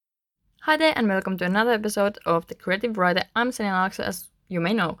Hi there and welcome to another episode of The Creative Writer. I'm Senia Laakso, as you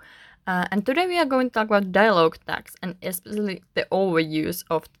may know. And today we are going to talk about dialogue tags and especially the overuse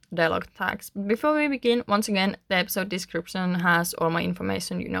of dialogue tags. But before we begin, once again, the episode description has all my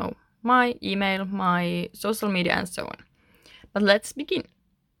information, my email, my social media and so on. But let's begin.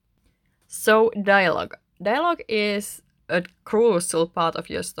 So dialogue. Dialogue is a crucial part of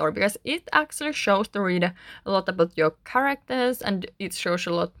your story because it actually shows the reader a lot about your characters and it shows a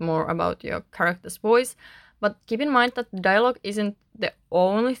lot more about your character's voice. But keep in mind that dialogue isn't the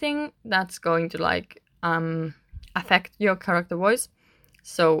only thing that's going to affect your character voice.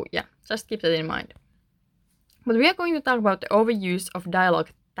 So yeah, just keep that in mind. But we are going to talk about the overuse of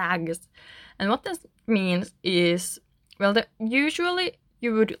dialogue tags. And what this means is, usually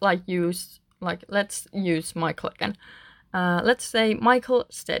you would use, let's use Michael again. Let's say Michael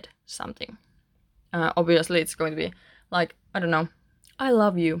said something. Obviously, it's going to be like, I don't know, I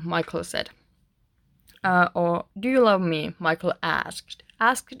love you, Michael said. Or do you love me, Michael asked.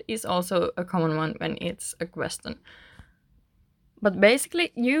 Asked is also a common one when it's a question. But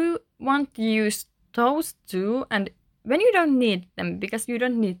basically, you want to use those two, and when you don't need them, because you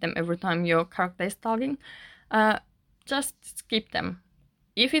don't need them every time your character is talking, just skip them.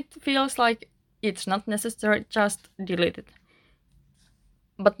 If it feels like it's not necessary, just delete it.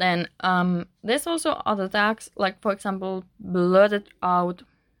 But then there's also other tags, like for example, blurted out.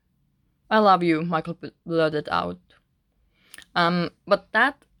 I love you, Michael blurted out. But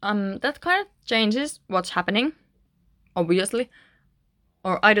that kind of changes what's happening, obviously.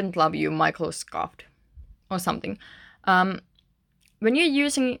 Or I don't love you, Michael scoffed, or something. When you're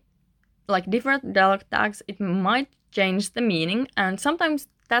using different dialogue tags, it might change the meaning, and sometimes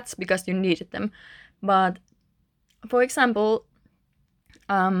that's because you needed them. But for example,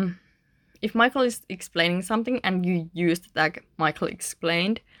 if Michael is explaining something and you use the tag Michael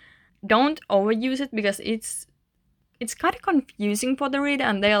explained, don't overuse it because it's kind of confusing for the reader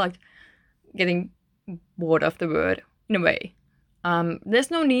and they are getting bored of the word in a way.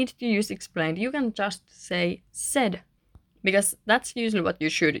 There's no need to use explained. You can just say said, because that's usually what you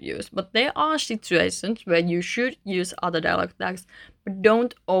should use. But there are situations where you should use other dialogue tags, but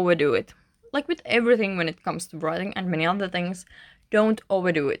don't overdo it. Like with everything when it comes to writing and many other things, don't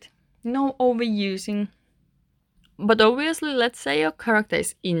overdo it. No overusing. But obviously, let's say your character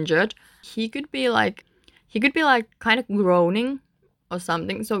is injured. He could be kind of groaning or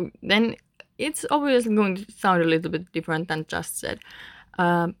something. So then it's obviously going to sound a little bit different than just said.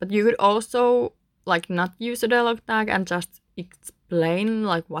 But you could also not use a dialogue tag and just explain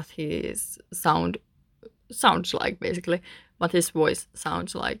what his sounds like, basically what his voice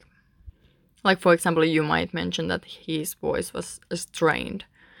sounds like. Like for example, you might mention that his voice was strained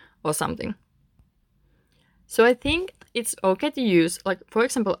or something. So I think it's okay to use, for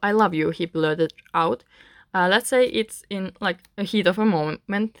example, I love you, he blurted out. Let's say it's in a heat of a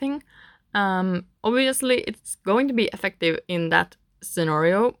moment thing. Obviously it's going to be effective in that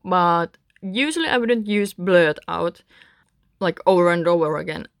scenario, but usually I wouldn't use blurt out over and over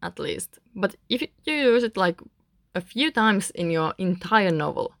again at least. But if you use it a few times in your entire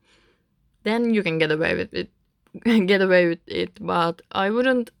novel, then you can get away with it. But I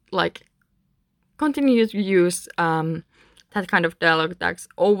wouldn't continue to use that kind of dialogue tags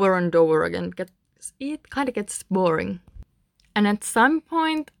over and over again because it kind of gets boring. And at some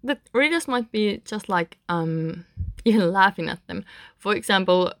point, the readers might be just even laughing at them. For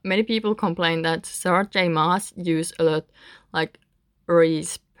example, many people complain that Sarah J. Maas use a lot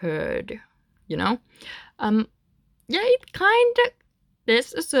whispered, Yeah, it kind of,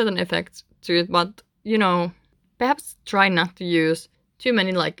 there's a certain effect to it, but, perhaps try not to use too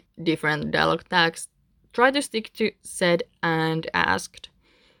many different dialogue tags. Try to stick to said and asked.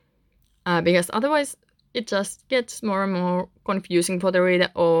 Because otherwise it just gets more and more confusing for the reader,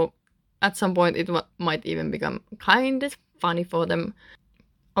 or at some point it might even become kind of funny for them.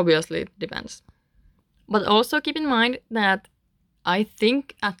 Obviously, it depends. But also keep in mind that I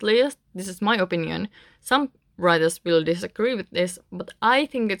think, at least this is my opinion, some writers will disagree with this, but I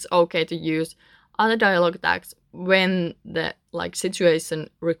think it's okay to use other dialogue tags when the situation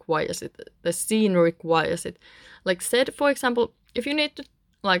requires it, the scene requires it. Said, for example, if you need to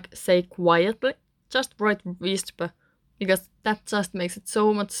say quietly, just write whisper, because that just makes it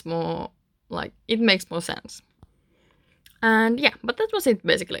so much more, it makes more sense. And yeah, but that was it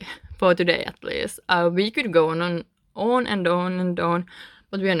basically for today at least. We could go on and on,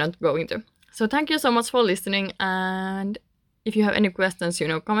 but we are not going to. So thank you so much for listening, and if you have any questions,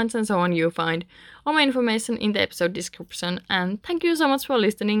 comments and so on, you find all my information in the episode description. And thank you so much for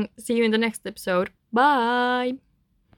listening. See you in the next episode. Bye!